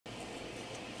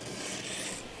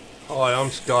Hi, I'm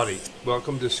Scotty.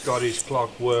 Welcome to Scotty's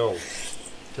Clock World.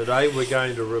 Today we're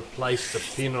going to replace the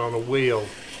pin on a wheel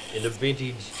in a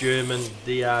vintage German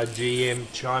DRGM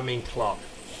chiming clock.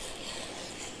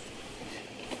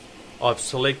 I've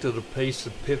selected a piece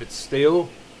of pivot steel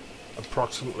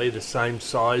approximately the same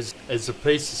size as the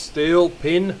piece of steel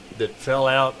pin that fell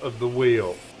out of the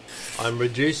wheel. I'm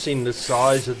reducing the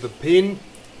size of the pin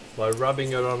by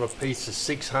rubbing it on a piece of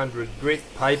 600 grit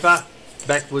paper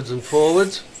backwards and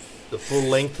forwards the full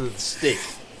length of the stick.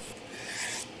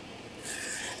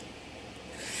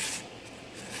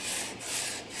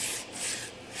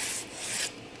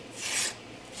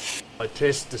 I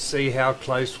test to see how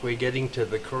close we're getting to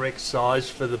the correct size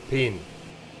for the pin.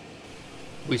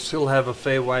 We still have a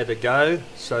fair way to go,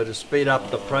 so to speed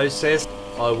up the process,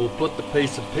 I will put the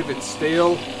piece of pivot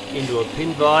steel into a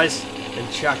pin vise and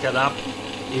chuck it up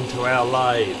into our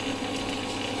lathe.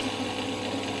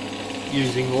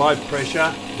 Using low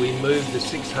pressure, we move the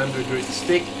 600 grit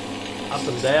stick up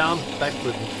and down,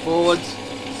 backwards and forwards,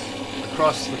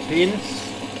 across the pin.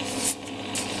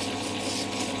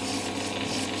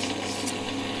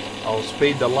 I'll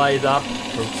speed the lathe up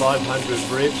from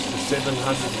 500 revs to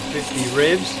 750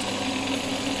 revs.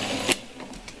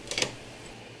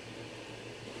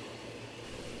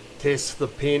 Test the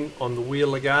pin on the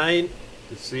wheel again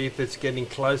to see if it's getting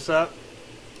closer.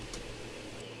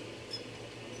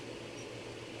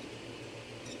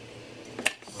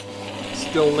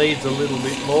 Still needs a little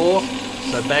bit more,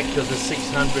 so back to the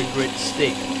 600 grit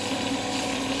stick.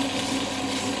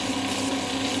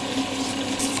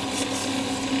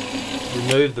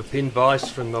 Remove the pin vise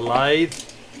from the lathe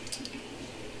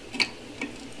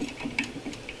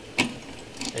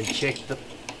and check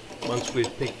once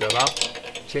we've picked it up,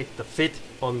 check the fit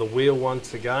on the wheel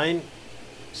once again,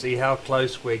 see how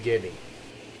close we're getting.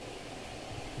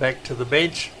 Back to the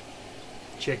bench,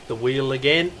 check the wheel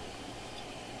again,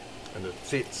 and it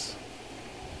fits.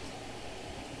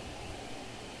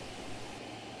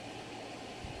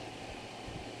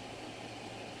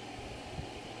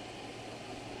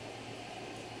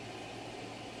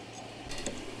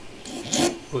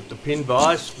 Put the pin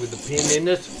vise with the pin in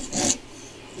it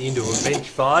into a bench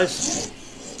vise,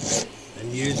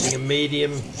 and using a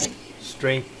medium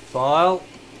strength file,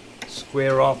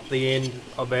 square off the end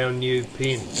of our new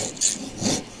pin.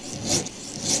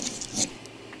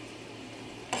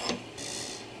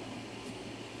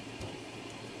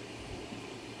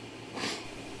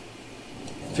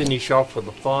 Finish off with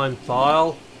a fine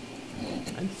file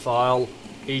and file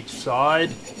each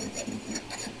side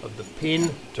of the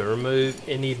pin to remove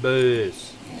any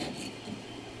burrs.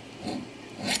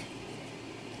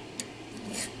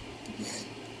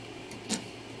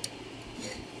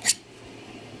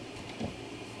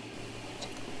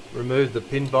 Remove the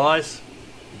pin vise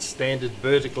and stand it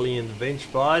vertically in the bench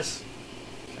vise,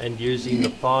 and using the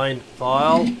fine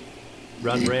file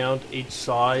run round each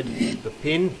side of the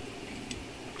pin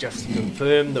just to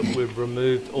confirm that we've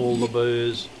removed all the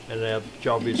burrs and our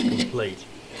job is complete.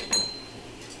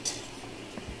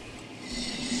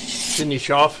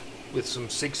 Finish off with some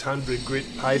 600 grit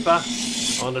paper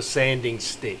on a sanding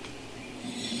stick.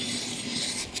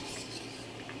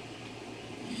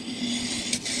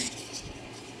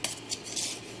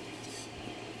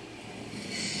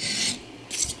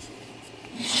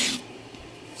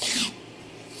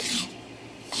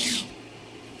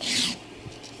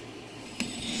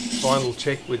 Final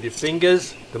check with your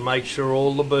fingers to make sure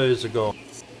all the burrs are gone.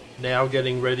 Now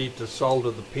getting ready to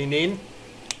solder the pin in.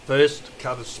 First,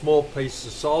 cut a small piece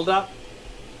of solder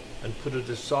and put it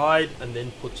aside, and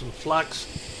then put some flux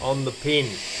on the pin.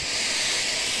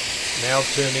 Now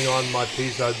turning on my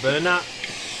piezo burner.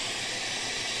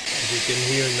 As you can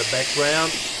hear in the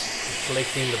background, I'm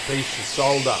collecting the piece of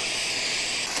solder.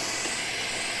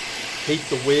 Heat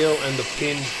the wheel and the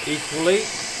pin equally.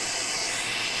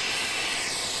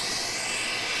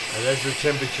 And as the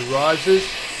temperature rises,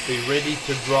 be ready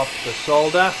to drop the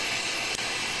solder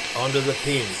onto the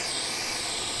pin.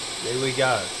 There we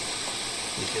go.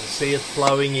 You can see it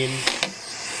flowing in.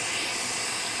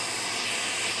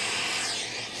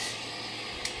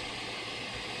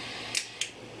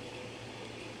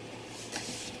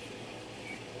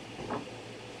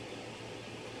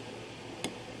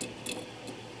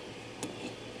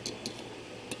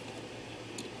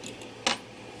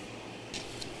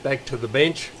 Back to the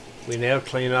bench. We now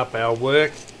clean up our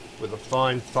work with a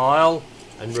fine file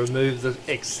and remove the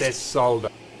excess solder.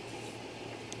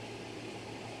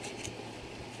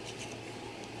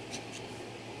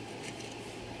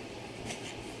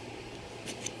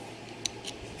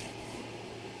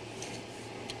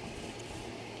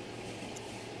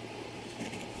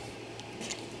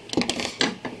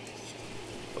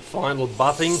 final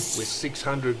buffing with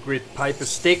 600 grit paper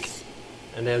stick,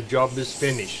 and our job is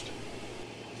finished.